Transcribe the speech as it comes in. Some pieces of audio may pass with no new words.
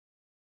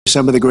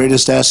some of the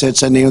greatest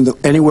assets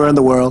anywhere in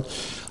the world,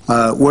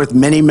 worth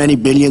many, many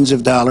billions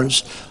of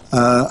dollars.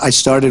 I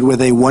started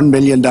with a $1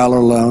 million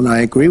loan. I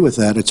agree with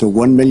that. It's a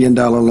 $1 million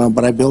loan,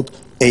 but I built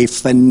a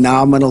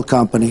phenomenal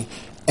company.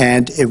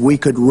 And if we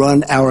could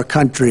run our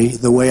country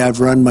the way I've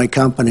run my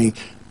company,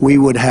 we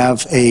would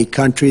have a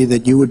country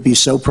that you would be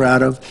so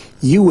proud of.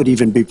 You would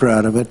even be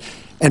proud of it.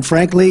 And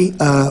frankly,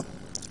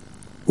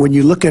 when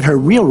you look at her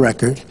real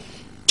record,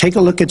 take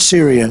a look at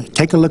Syria,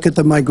 take a look at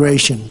the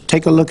migration,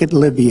 take a look at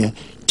Libya,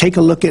 take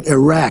a look at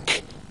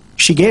Iraq.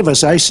 She gave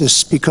us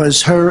ISIS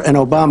because her and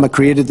Obama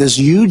created this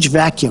huge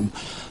vacuum.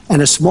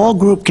 And a small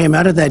group came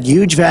out of that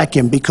huge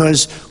vacuum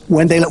because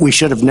when we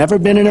should have never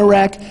been in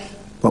Iraq,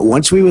 but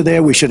once we were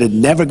there, we should have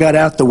never got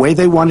out the way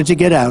they wanted to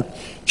get out.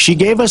 She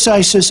gave us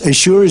ISIS as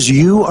sure as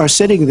you are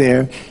sitting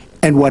there.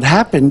 And what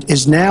happened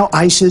is now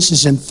ISIS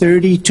is in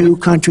 32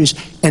 countries.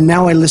 And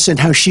now I listen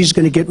how she's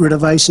going to get rid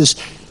of ISIS.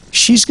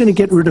 She's going to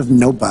get rid of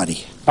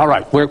nobody. All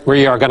right.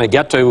 We are going to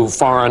get to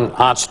foreign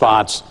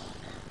hotspots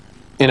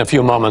in a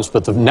few moments.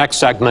 But the next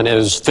segment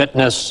is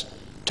fitness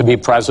to be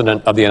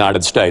president of the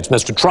United States.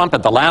 Mr. Trump,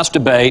 at the last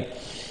debate,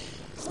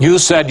 you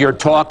said your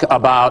talk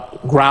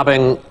about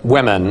grabbing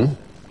women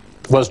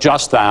was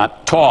just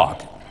that,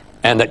 talk,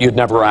 and that you'd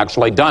never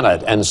actually done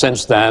it. And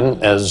since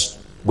then, as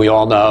we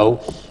all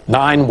know,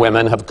 9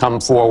 women have come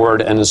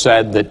forward and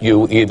said that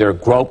you either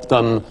groped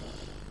them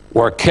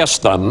or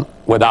kissed them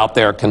without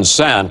their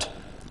consent.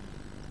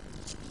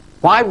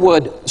 Why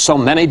would so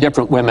many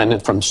different women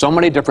from so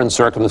many different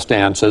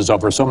circumstances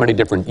over so many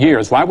different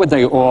years, why would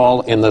they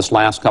all in this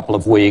last couple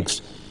of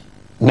weeks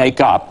make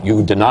up,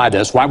 you deny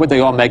this, why would they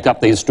all make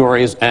up these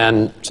stories?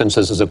 And since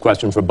this is a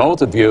question for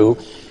both of you,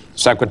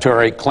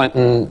 Secretary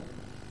Clinton,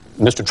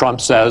 Mr. Trump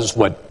says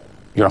what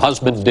your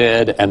husband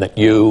did and that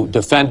you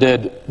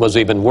defended was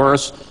even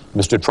worse.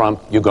 Mr.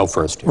 Trump, you go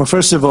first. Well,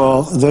 first of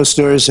all, those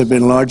stories have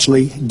been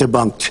largely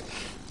debunked.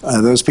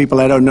 Those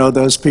people, I don't know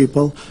those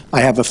people.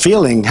 I have a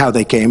feeling how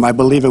they came. I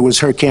believe it was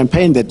her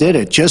campaign that did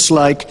it. Just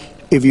like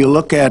if you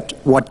look at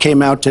what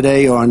came out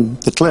today on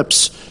the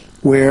clips,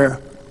 where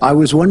I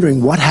was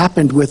wondering what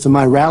happened with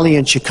my rally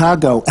in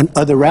Chicago and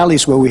other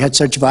rallies where we had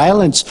such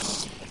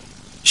violence.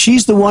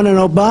 She's the one in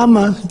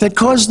Obama that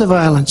caused the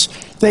violence.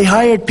 They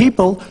hired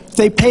people,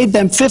 they paid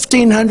them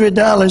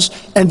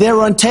 $1,500, and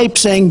they're on tape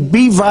saying,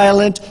 be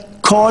violent,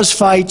 cause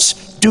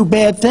fights, do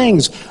bad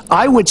things.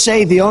 I would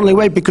say the only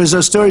way, because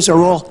those stories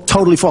are all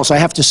totally false, I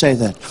have to say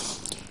that.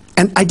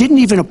 And I didn't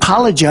even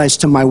apologize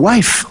to my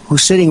wife,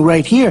 who's sitting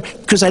right here,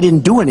 because I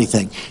didn't do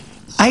anything.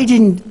 I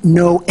didn't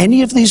know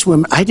any of these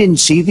women. I didn't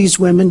see these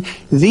women.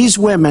 These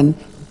women,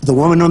 the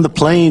woman on the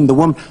plane, the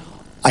woman,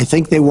 I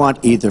think they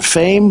want either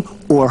fame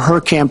or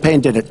her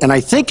campaign did it. And I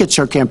think it's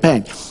her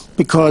campaign,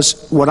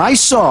 because what I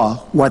saw,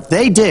 what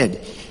they did,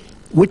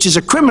 which is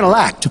a criminal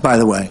act, by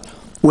the way,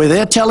 where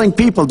they're telling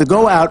people to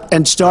go out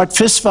and start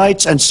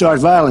fistfights and start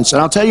violence.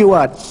 And I'll tell you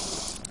what,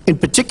 in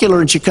particular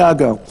in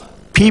Chicago,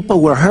 people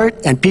were hurt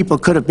and people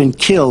could have been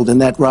killed in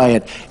that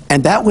riot.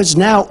 And that was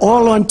now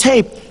all on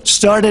tape,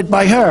 started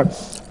by her.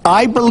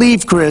 I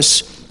believe,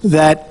 Chris,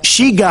 that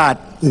she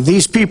got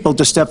these people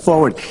to step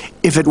forward.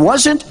 If it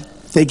wasn't,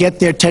 they get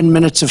their 10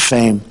 minutes of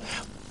fame.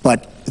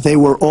 But they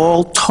were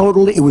all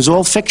totally, it was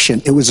all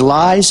fiction. It was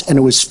lies and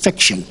it was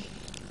fiction.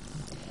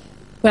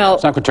 Well,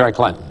 Secretary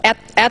Clinton.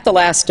 At the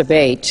last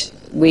debate,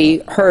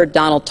 we heard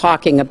Donald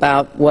talking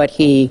about what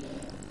he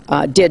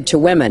did to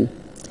women.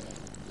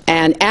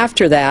 And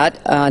after that,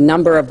 a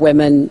number of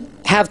women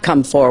have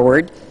come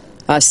forward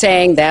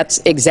saying that's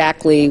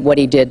exactly what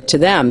he did to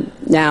them.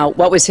 Now,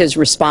 what was his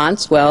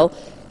response? Well,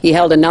 he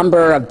held a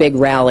number of big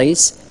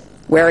rallies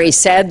where he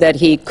said that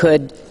he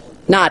could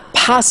not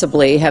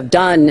possibly have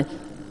done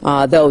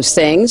those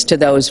things to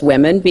those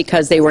women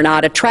because they were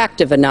not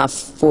attractive enough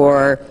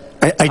for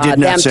them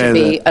to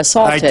be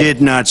assaulted. I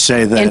did not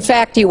say that. In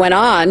fact, he went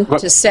on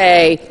to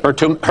say... Her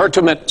 2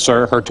 minutes,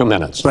 sir, her 2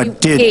 minutes. But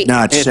did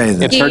not say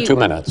that. It's her 2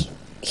 minutes.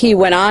 He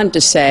went on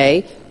to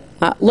say,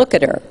 look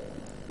at her.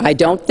 I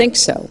don't think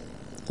so.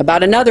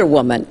 About another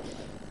woman,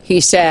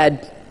 he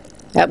said,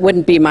 that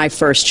wouldn't be my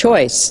first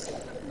choice.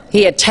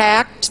 He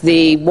attacked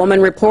the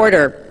woman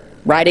reporter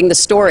writing the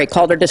story,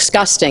 called her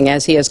disgusting,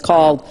 as he has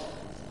called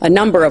a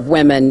number of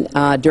women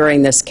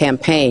during this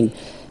campaign.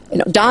 You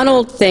know,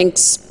 Donald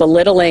thinks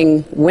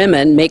belittling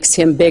women makes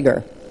him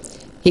bigger.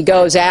 He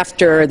goes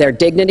after their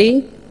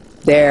dignity,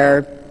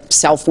 their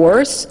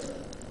self-worth,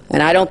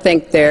 and I don't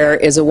think there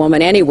is a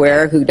woman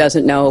anywhere who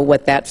doesn't know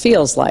what that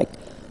feels like.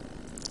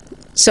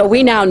 So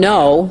we now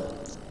know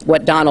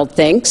what Donald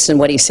thinks and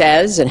what he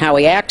says and how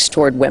he acts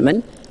toward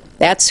women.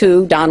 That's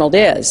who Donald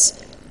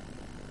is.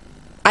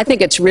 I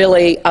think it's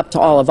really up to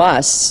all of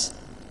us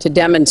to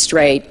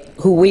demonstrate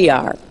who we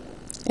are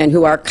and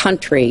who our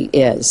country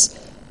is,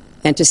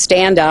 and to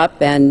stand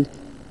up and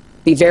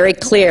be very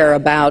clear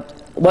about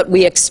what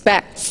we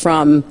expect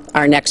from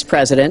our next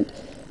president,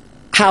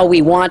 how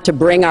we want to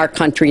bring our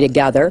country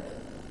together,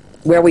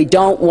 where we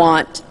don't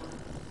want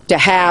to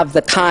have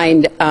the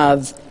kind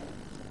of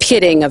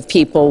pitting of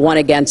people one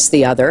against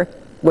the other,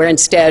 where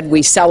instead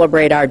we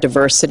celebrate our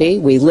diversity,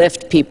 we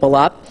lift people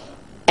up,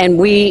 and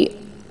we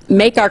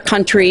make our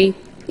country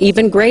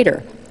even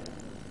greater.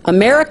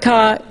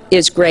 America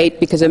is great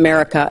because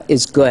America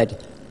is good.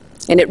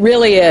 And it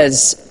really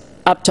is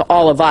up to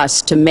all of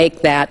us to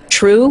make that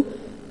true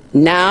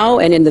now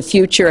and in the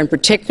future, and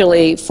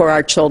particularly for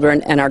our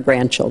children and our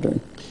grandchildren.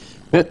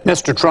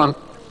 Mr. Trump.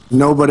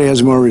 Nobody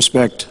has more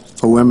respect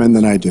for women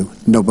than I do.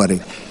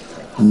 Nobody.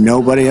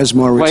 Nobody has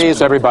more respect.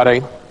 Please,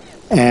 everybody.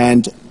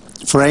 And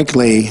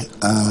frankly,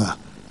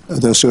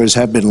 those stories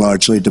have been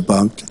largely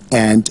debunked.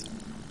 And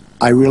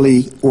I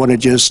really want to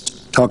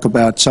just talk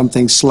about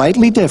something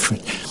slightly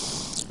different.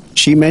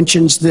 She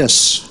mentions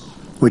this,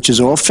 which is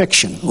all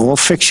fiction, all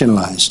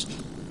fictionalized,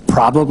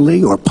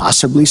 probably or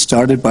possibly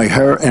started by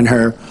her and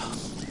her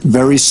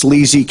very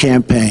sleazy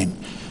campaign.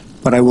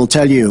 But I will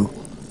tell you,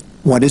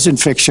 what isn't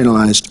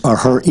fictionalized are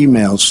her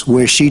emails,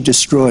 where she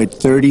destroyed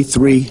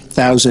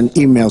 33,000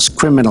 emails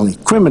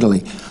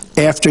criminally,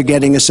 after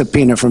getting a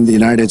subpoena from the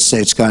United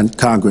States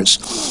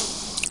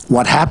Congress.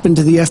 What happened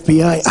to the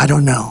FBI? I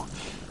don't know.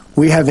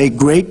 We have a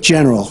great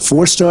general,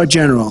 four-star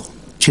general,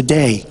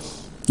 today,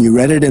 you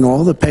read it in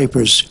all the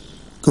papers,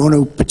 going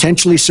to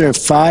potentially serve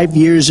 5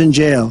 years in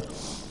jail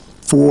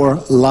for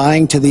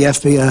lying to the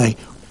FBI.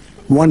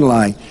 One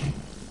lie.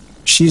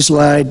 She's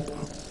lied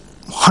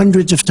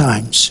hundreds of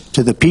times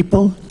to the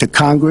people, to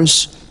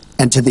Congress,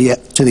 and to the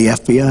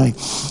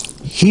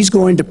FBI. He's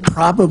going to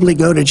probably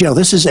go to jail.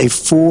 This is a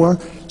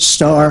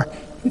four-star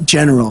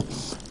general.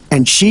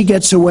 And she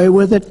gets away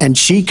with it, and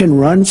she can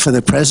run for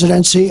the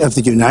presidency of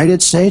the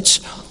United States.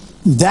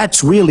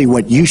 That's really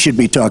what you should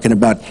be talking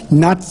about,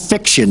 not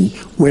fiction,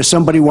 where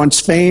somebody wants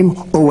fame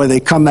or where they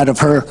come out of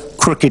her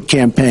crooked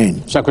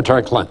campaign.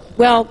 Secretary Clinton.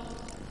 Well,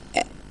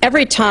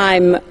 every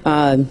time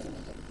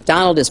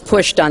Donald is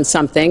pushed on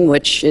something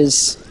which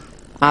is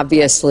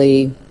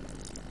obviously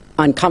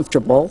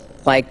uncomfortable,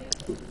 like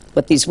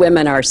what these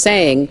women are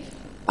saying,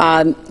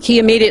 he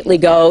immediately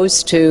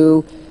goes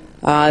to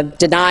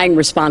denying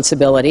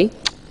responsibility.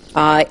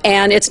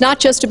 And it's not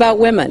just about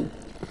women.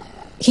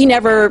 He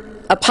never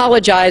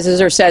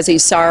apologizes or says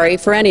he's sorry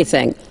for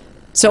anything.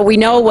 So we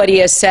know what he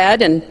has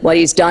said and what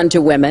he's done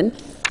to women.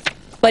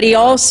 But he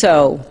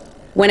also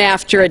went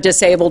after a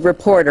disabled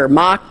reporter,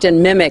 mocked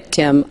and mimicked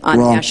him on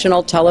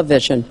national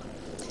television.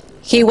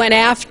 He went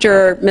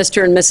after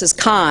Mr. and Mrs.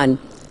 Khan,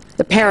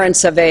 the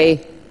parents of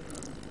a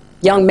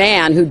young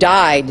man who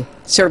died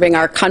serving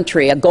our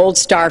country, a Gold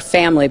Star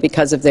family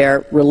because of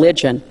their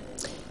religion.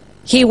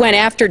 He went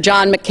after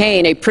John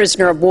McCain, a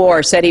prisoner of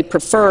war, said he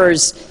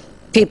prefers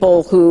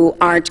people who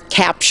aren't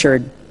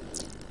captured.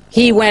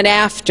 He went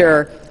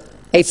after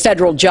a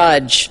federal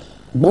judge,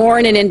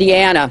 born in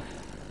Indiana,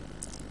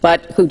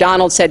 but who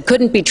Donald said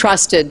couldn't be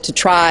trusted to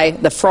try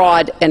the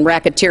fraud and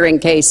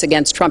racketeering case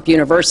against Trump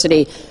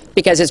University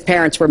because his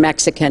parents were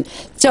Mexican.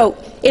 So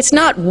it's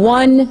not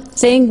one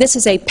thing. This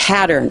is a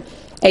pattern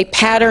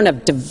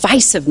of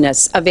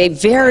divisiveness, of a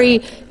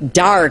very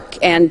dark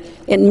and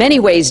in many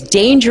ways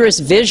dangerous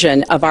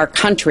vision of our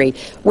country,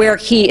 where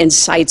he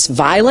incites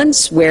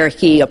violence, where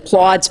he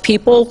applauds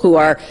people who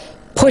are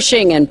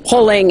pushing and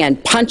pulling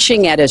and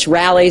punching at his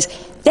rallies.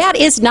 That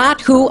is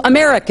not who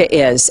America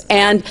is.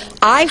 And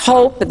I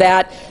hope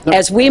that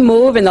as we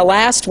move in the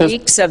last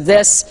weeks of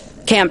this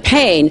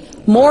campaign,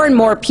 more and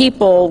more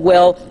people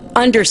will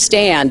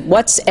understand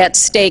what's at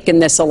stake in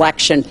this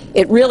election.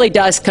 It really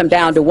does come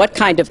down to what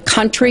kind of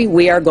country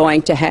we are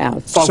going to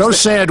have. So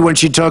sad when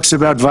she talks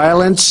about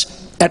violence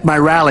at my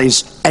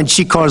rallies, and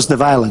she caused the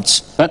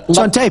violence. It's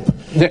on tape.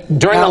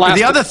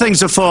 The other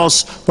things are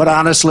false, but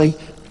honestly,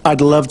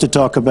 I'd love to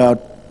talk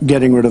about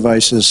getting rid of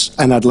ISIS,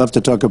 and I'd love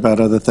to talk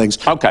about other things.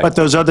 Okay. But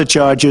those other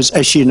charges,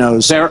 as she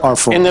knows, are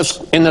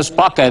false. In this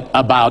bucket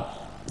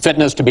about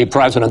fitness to be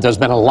president, there's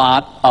been a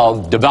lot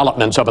of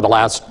developments over the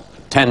last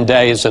 10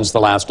 days since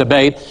the last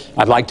debate.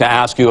 I'd like to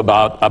ask you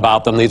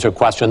about them. These are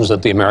questions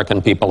that the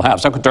American people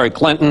have. Secretary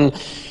Clinton,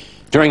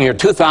 during your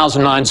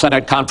 2009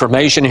 Senate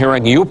confirmation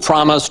hearing, you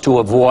promised to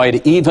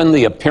avoid even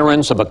the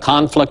appearance of a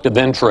conflict of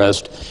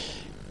interest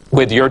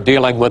with your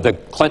dealing with the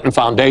Clinton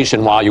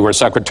Foundation while you were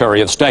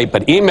Secretary of State.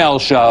 But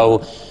emails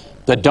show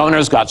that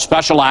donors got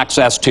special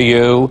access to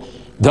you.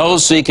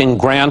 Those seeking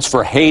grants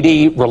for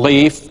Haiti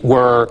relief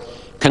were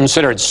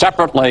considered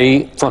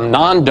separately from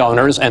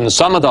non-donors, and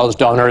some of those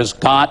donors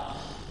got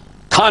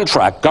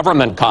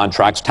government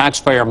contracts,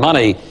 taxpayer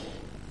money.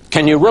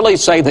 Can you really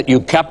say that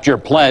you kept your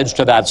pledge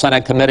to that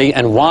Senate committee?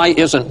 And why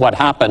isn't what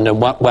happened and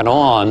what went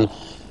on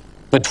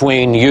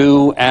between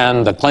you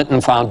and the Clinton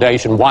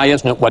Foundation, why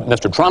isn't it what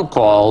Mr. Trump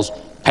calls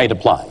pay to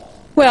play?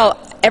 Well,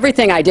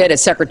 everything I did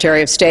as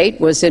Secretary of State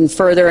was in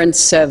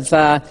furtherance of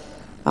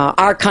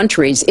our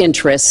country's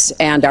interests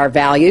and our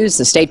values.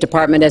 The State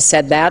Department has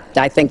said that.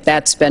 I think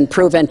that's been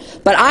proven.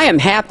 But I am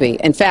happy.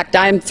 In fact,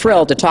 I'm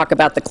thrilled to talk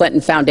about the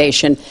Clinton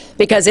Foundation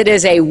because it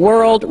is a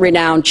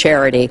world-renowned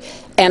charity.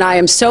 And I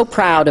am so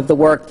proud of the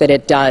work that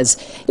it does.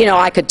 You know,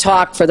 I could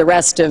talk for the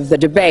rest of the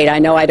debate. I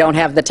know I don't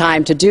have the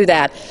time to do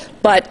that.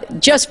 But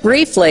just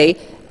briefly,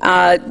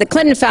 The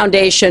Clinton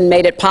Foundation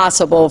made it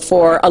possible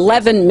for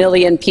 11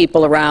 million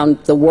people around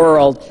the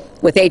world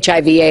with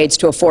HIV/AIDS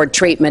to afford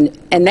treatment,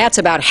 and that's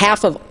about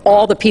half of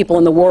all the people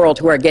in the world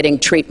who are getting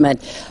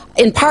treatment.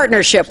 In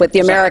partnership with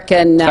the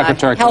American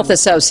Health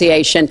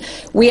Association,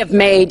 we have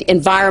made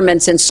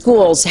environments in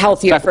schools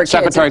healthier for kids,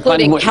 Secretary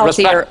including Clinton,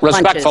 healthier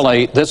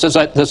respectfully, this is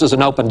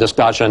an open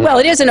discussion. Well,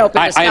 it is an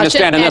open discussion. I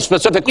understand, and the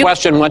specific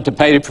question went to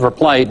pay for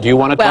play. Do you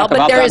want to talk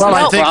about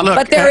that?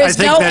 But there is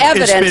no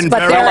evidence,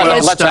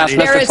 but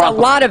there is a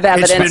lot of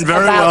evidence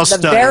about the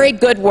very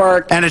good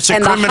work and it's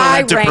a criminal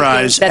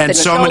enterprise, and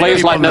so many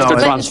people know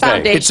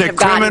it. It's a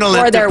criminal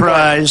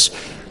enterprise.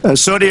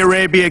 Saudi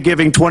Arabia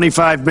giving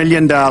 $25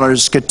 million,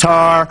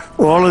 Qatar,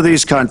 all of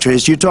these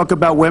countries. You talk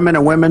about women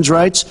and women's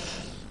rights.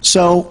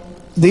 So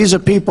these are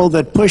people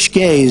that push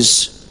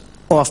gays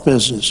off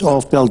business,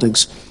 off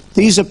buildings.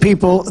 These are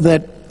people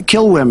that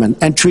kill women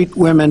and treat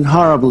women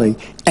horribly,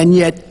 and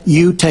yet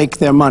you take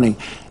their money.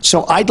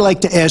 So I'd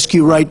like to ask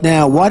you right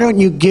now, why don't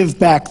you give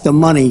back the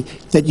money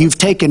that you've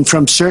taken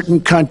from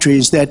certain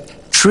countries that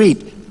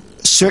treat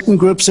certain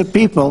groups of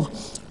people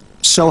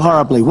so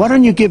horribly? Why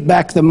don't you give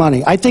back the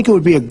money? I think it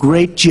would be a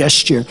great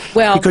gesture,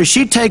 because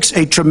she takes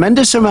a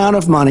tremendous amount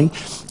of money,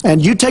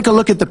 and you take a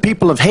look at the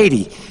people of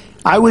Haiti.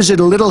 I was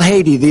at Little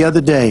Haiti the other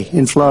day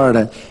in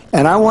Florida,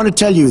 and I want to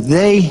tell you,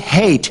 they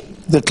hate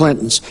the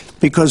Clintons,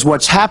 because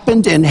what's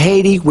happened in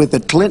Haiti with the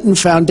Clinton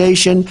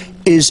Foundation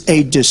is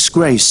a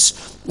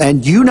disgrace,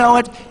 and you know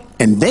it,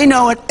 and they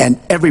know it, and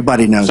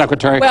everybody knows it.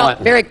 Secretary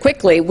Clinton. Very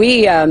quickly,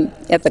 we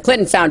at the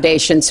Clinton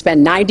Foundation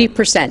spend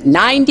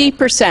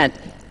 90%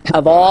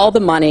 of all the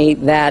money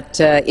that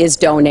is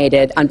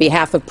donated on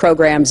behalf of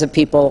programs of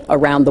people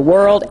around the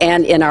world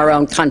and in our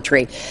own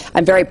country.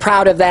 I'm very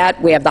proud of that.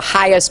 We have the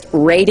highest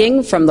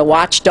rating from the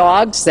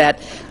watchdogs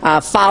that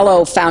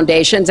follow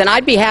foundations, and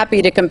I'd be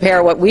happy to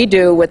compare what we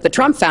do with the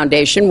Trump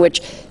Foundation,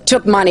 which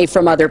took money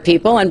from other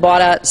people and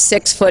bought a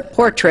 6-foot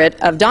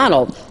portrait of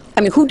Donald.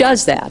 I mean, who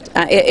does that?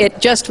 It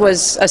just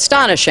was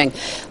astonishing.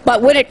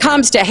 But when it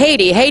comes to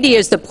Haiti, Haiti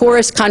is the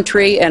poorest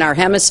country in our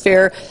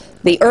hemisphere.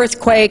 The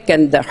earthquake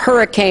and the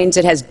hurricanes,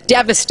 it has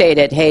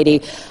devastated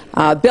Haiti.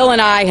 Bill and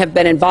I have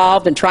been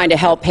involved in trying to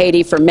help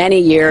Haiti for many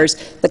years.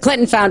 The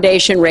Clinton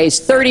Foundation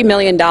raised $30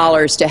 million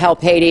to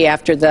help Haiti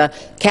after the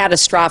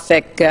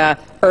catastrophic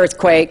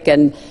earthquake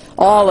and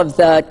all of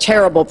the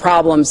terrible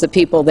problems the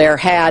people there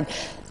had.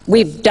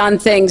 We've done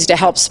things to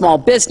help small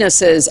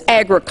businesses,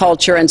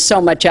 agriculture, and so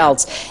much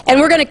else. And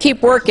we're going to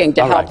keep working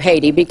to help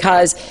Haiti,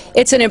 because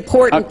it's an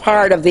important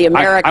part of the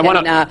American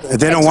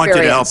They don't want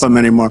you to help them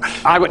anymore.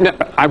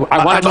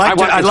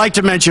 I'd like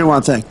to mention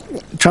one thing.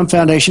 Trump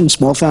Foundation,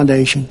 small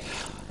foundation.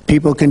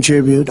 People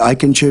contribute. I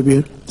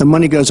contribute. The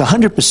money goes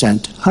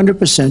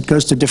 100%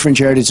 goes to different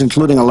charities,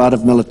 including a lot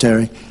of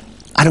military.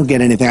 I don't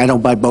get anything. I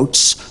don't buy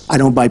boats. I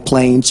don't buy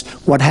planes.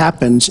 What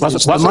happens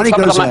is the money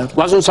goes out.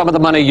 Wasn't some of the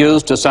money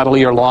used to settle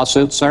your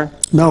lawsuit, sir?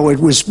 No, it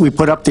was. We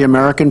put up the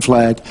American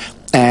flag,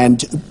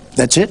 and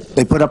that's it.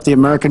 They put up the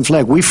American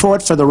flag. We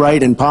fought for the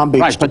right in Palm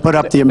Beach to put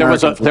up the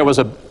American flag. There was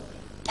a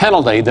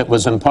penalty that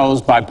was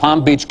imposed by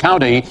Palm Beach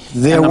County,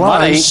 and the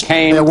money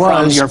came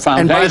from your foundation.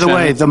 And by the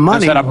way, the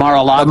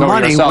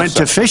money went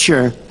to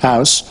Fisher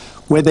House,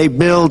 where they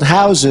build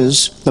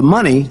houses. The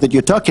money that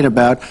you're talking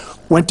about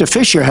went to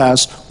Fisher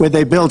House, where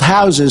they build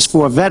houses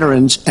for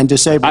veterans and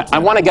disabled. I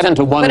want to get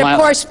into one last... But of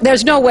course,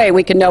 there's no way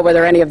we can know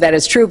whether any of that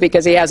is true,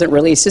 because he hasn't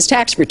released his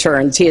tax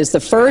returns. He is the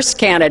first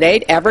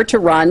candidate ever to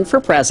run for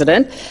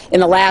president in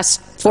the last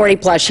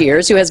 40-plus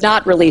years who has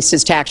not released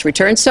his tax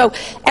returns. So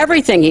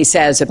everything he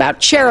says about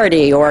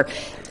charity or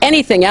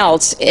anything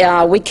else,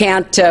 we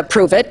can't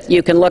prove it.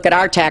 You can look at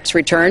our tax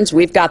returns.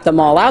 We've got them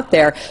all out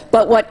there.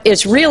 But what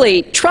is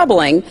really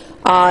troubling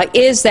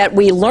is that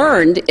we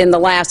learned in the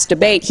last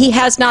debate he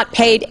has not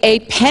paid a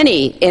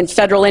penny in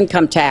federal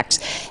income tax.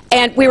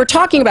 And we were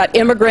talking about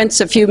immigrants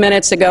a few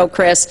minutes ago,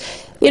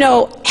 Chris. You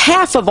know,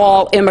 half of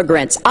all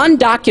immigrants,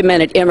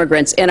 undocumented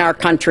immigrants in our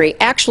country,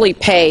 actually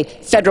pay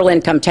federal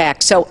income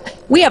tax. So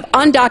we have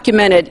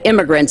undocumented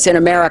immigrants in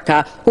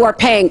America who are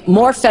paying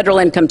more federal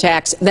income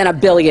tax than a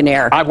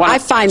billionaire. I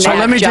find that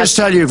let me just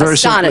tell you very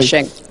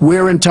astonishing. Simply,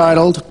 we're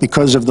entitled,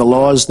 because of the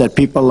laws that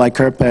people like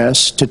her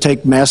pass, to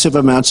take massive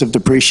amounts of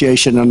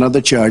depreciation and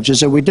other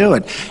charges, and we do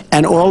it.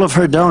 And all of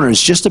her donors,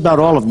 just about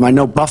all of them, I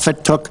know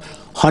Buffett took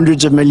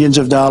hundreds of millions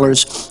of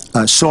dollars,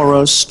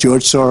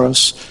 George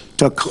Soros,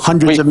 took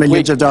hundreds of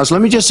millions of dollars.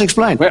 Let me just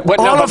explain.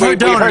 All of her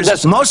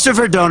donors, most of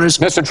her donors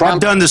have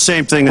done the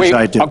same thing as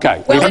I do.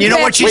 Okay. Well, and you know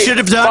what you should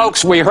have done?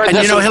 Folks, we heard and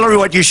this. You know, Hillary,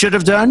 what you should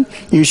have done?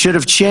 You should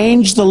have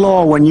changed the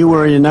law when you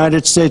were a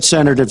United States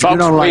Senator. If you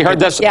don't like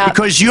it. Yeah.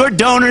 Because your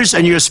donors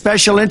and your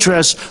special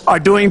interests are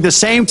doing the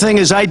same thing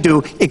as I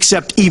do,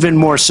 except even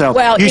more so.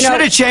 Well, you should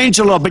have changed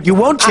the law, but you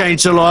won't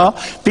change the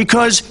law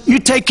because you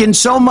take in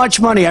so much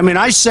money. I mean,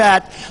 I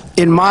sat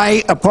in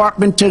my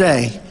apartment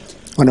today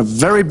on a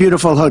very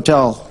beautiful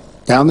hotel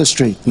down the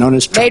street, known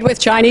as Made with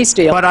Chinese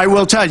steel. But I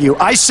will tell you,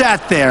 I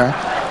sat there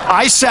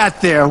I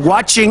sat there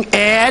watching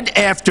ad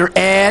after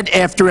ad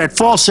after ad,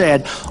 false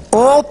ad,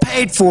 all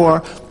paid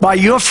for by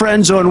your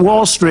friends on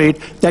Wall Street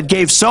that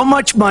gave so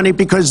much money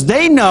because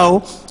they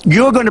know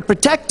you're going to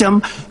protect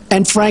them.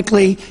 And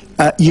frankly,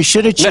 you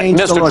should have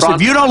changed the laws.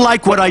 If you don't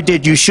like what I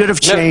did, you should have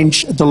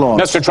changed the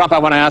laws. Mr. Trump, I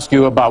want to ask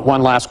you about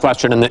one last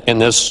question in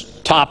this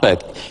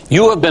topic.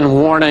 You have been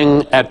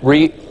warning at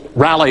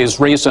rallies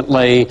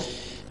recently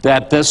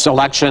that this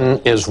election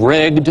is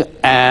rigged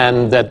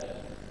and that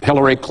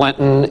Hillary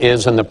Clinton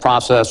is in the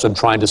process of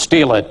trying to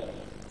steal it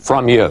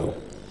from you.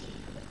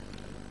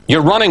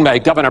 Your running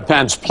mate, Governor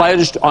Pence,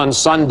 pledged on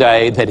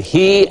Sunday that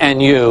he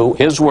and you,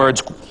 his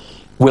words,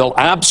 will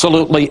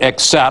absolutely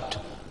accept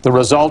the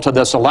result of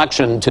this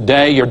election.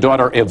 Today, your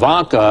daughter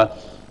Ivanka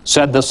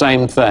said the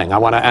same thing. I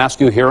want to ask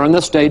you here on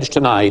the stage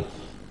tonight,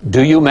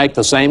 do you make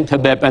the same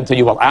commitment that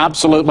you will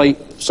absolutely,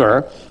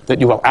 sir, that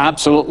you will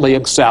absolutely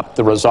accept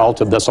the result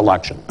of this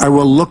election? I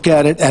will look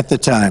at it at the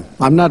time.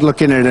 I'm not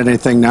looking at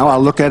anything now.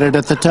 I'll look at it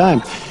at the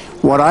time.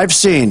 What I've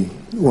seen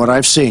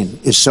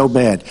is so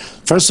bad.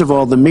 First of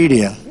all, the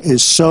media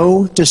is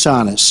so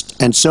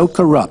dishonest and so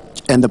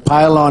corrupt, and the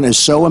pile-on is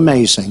so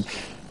amazing.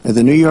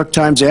 The New York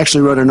Times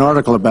actually wrote an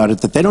article about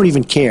it that they don't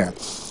even care.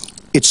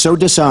 It's so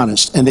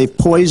dishonest, and they've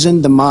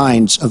poisoned the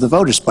minds of the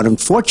voters. But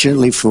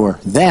unfortunately for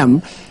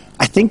them,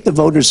 I think the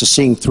voters are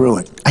seeing through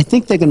it. I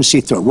think they're going to see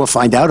through it. We'll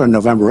find out on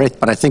November 8th,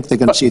 but I think they're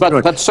going to see through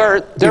it. But,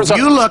 sir, there's if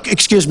you look,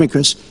 excuse me,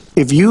 Chris,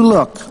 if you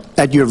look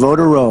at your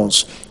voter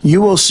rolls,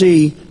 you will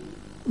see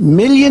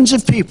millions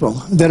of people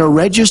that are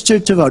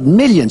registered to vote.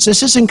 Millions.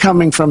 This isn't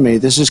coming from me.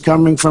 This is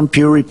coming from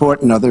Pew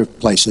Report and other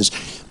places.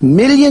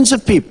 Millions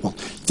of people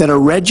that are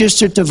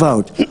registered to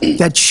vote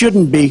that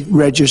shouldn't be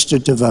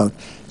registered to vote.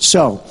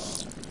 So,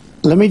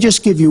 let me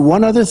just give you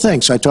one other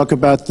thing. So I talk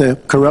about the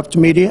corrupt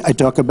media. I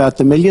talk about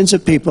the millions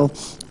of people.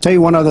 Tell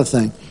you one other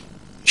thing.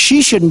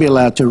 She shouldn't be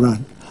allowed to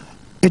run.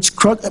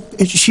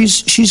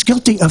 She's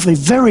guilty of a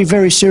very,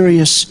 very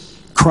serious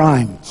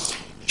crime.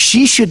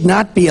 She should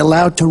not be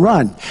allowed to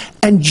run.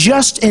 And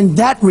just in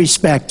that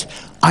respect,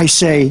 I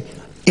say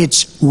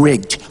it's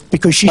rigged.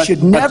 Because she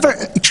should never,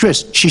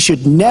 Chris, she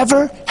should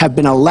never have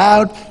been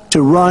allowed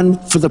to run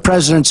for the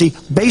presidency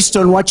based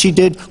on what she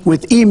did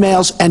with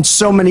emails and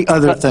so many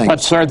other things.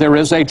 But, sir, there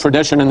is a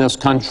tradition in this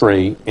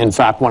country. In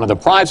fact, one of the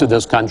prides of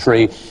this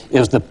country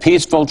is the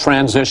peaceful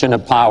transition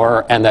of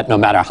power, and that no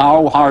matter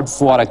how hard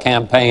fought a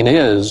campaign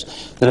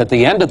is, that at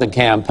the end of the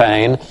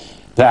campaign,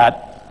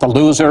 that the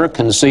loser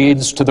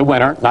concedes to the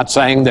winner. Not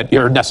saying that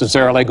you're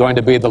necessarily going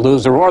to be the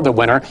loser or the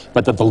winner,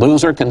 but that the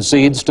loser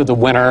concedes to the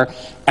winner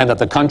and that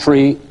the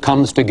country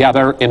comes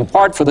together in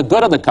part for the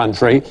good of the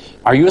country.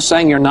 Are you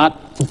saying you're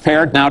not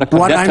prepared now to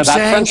commit to that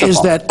principle? What I'm saying is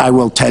that I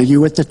will tell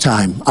you at the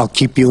time. I'll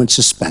keep you in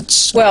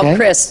suspense. Well, okay?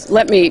 Chris,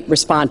 let me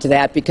respond to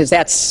that because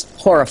that's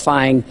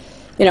horrifying.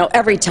 You know,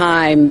 every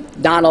time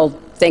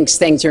Donald thinks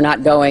things are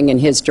not going in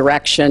his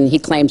direction, he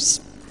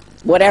claims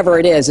whatever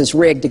it is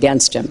rigged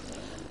against him.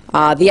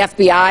 The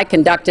FBI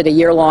conducted a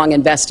year-long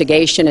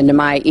investigation into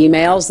my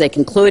emails. They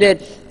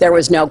concluded there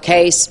was no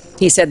case.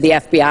 He said the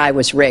FBI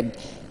was rigged.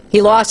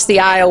 He lost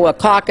the Iowa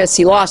caucus.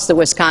 He lost the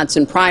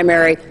Wisconsin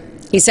primary.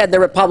 He said the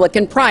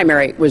Republican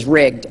primary was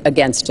rigged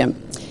against him.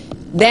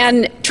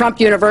 Then Trump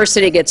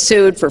University gets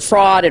sued for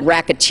fraud and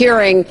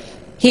racketeering.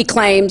 He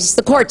claims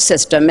the court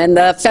system and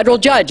the federal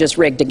judge is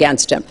rigged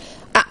against him.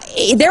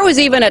 There was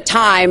even a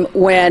time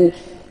when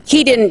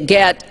he didn't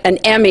get an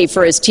Emmy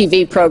for his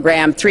TV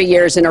program 3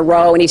 years in a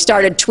row, and he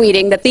started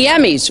tweeting that the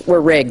Emmys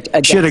were rigged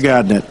against him. Should have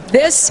gotten it.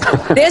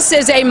 This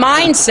is a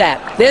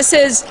mindset. This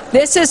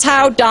is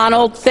how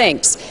Donald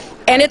thinks.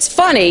 And it's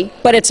funny,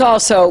 but it's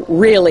also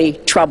really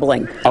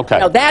troubling. Okay.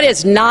 You know, that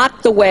is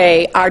not the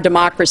way our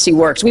democracy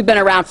works. We've been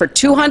around for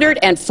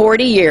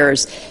 240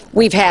 years.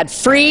 We've had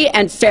free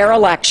and fair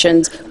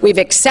elections. We've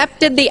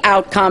accepted the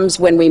outcomes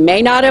when we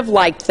may not have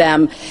liked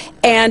them.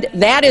 And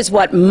that is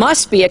what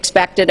must be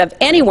expected of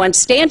anyone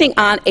standing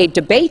on a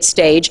debate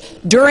stage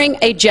during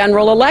a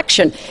general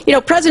election. You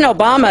know, President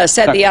Obama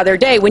said the other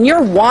day, when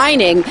you're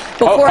whining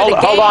before the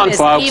game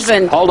is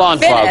even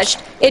finished,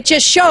 it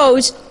just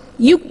shows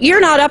you're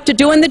not up to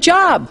doing the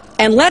job.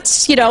 And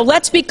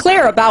let's be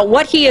clear about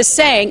what he is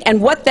saying and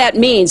what that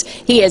means.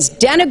 He is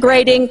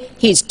denigrating,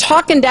 he's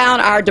talking down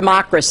our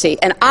democracy.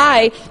 And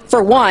I,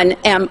 for one,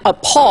 am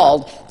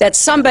appalled that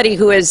somebody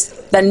who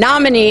is the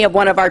nominee of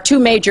one of our two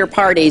major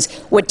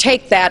parties would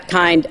take that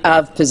kind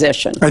of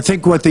position. I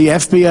think what the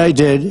FBI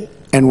did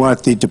and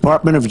what the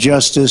Department of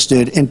Justice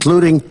did,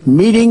 including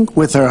meeting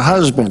with her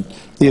husband,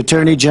 the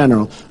Attorney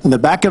General, on the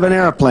back of an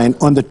airplane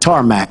on the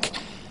tarmac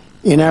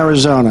in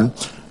Arizona,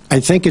 I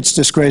think it's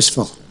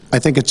disgraceful. I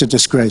think it's a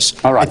disgrace.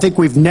 All right. I think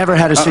we've never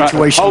had a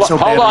situation so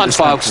bad. Hold on,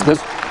 folks.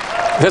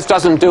 This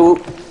doesn't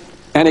do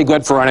any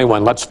good for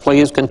anyone. Let's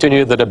please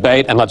continue the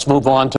debate, and let's move on to